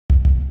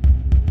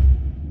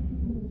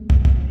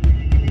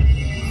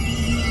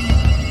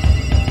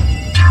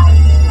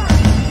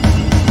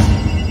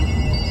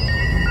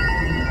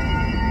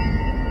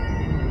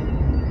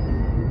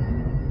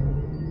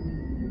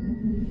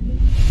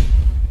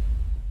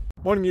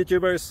Morning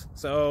YouTubers.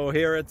 So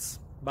here it's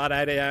about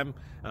 8 a.m.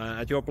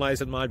 At your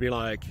place it might be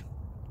like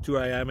 2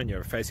 a.m. and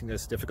you're facing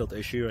this difficult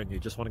issue and you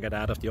just want to get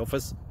out of the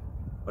office.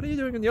 What are you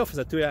doing in the office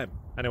at 2 a.m.?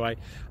 Anyway,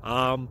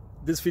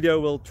 this video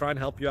will try and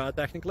help you out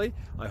technically.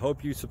 I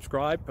hope you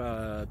subscribe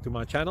to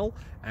my channel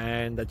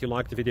and that you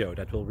like the video.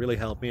 That will really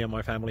help me and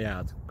my family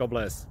out. God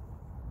bless.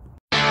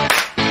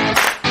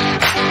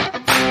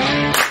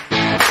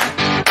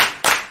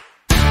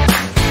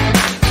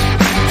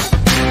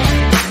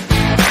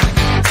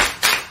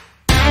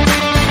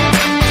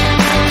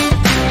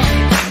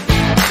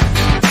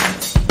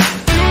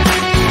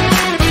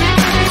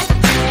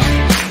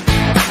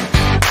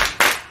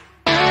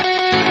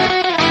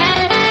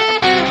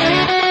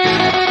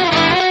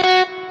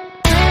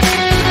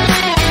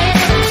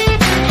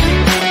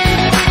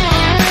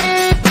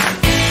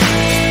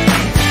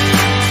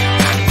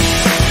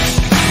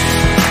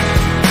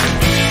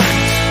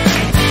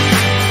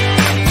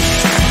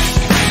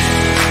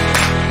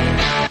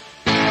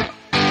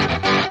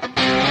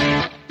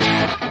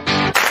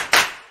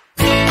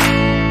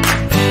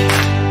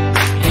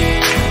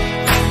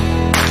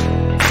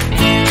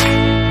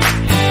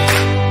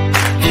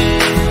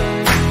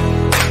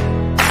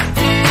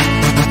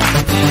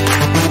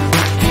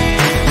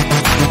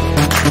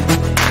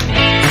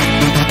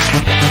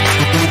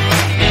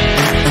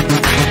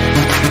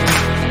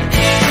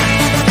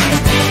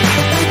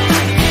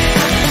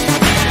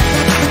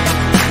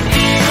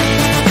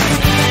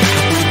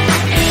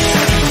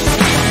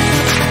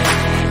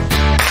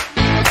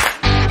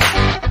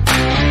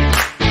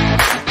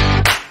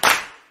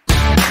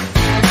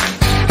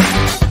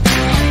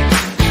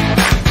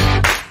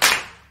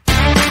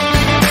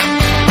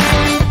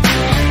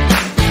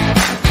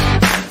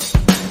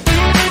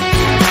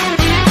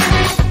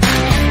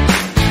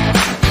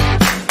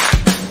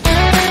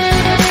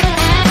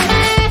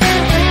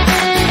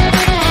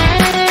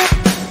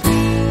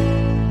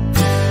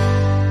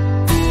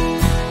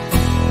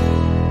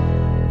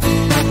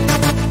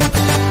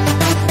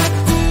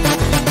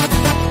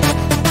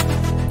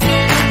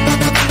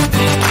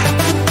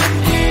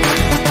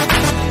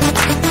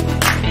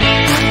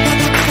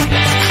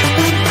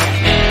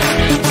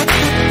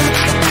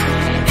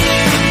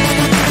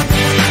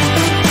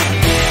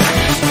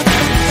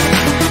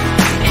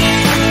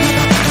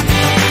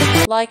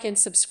 Like and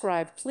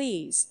subscribe,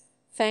 please.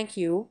 Thank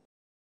you.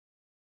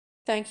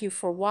 Thank you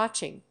for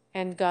watching,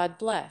 and God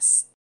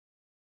bless.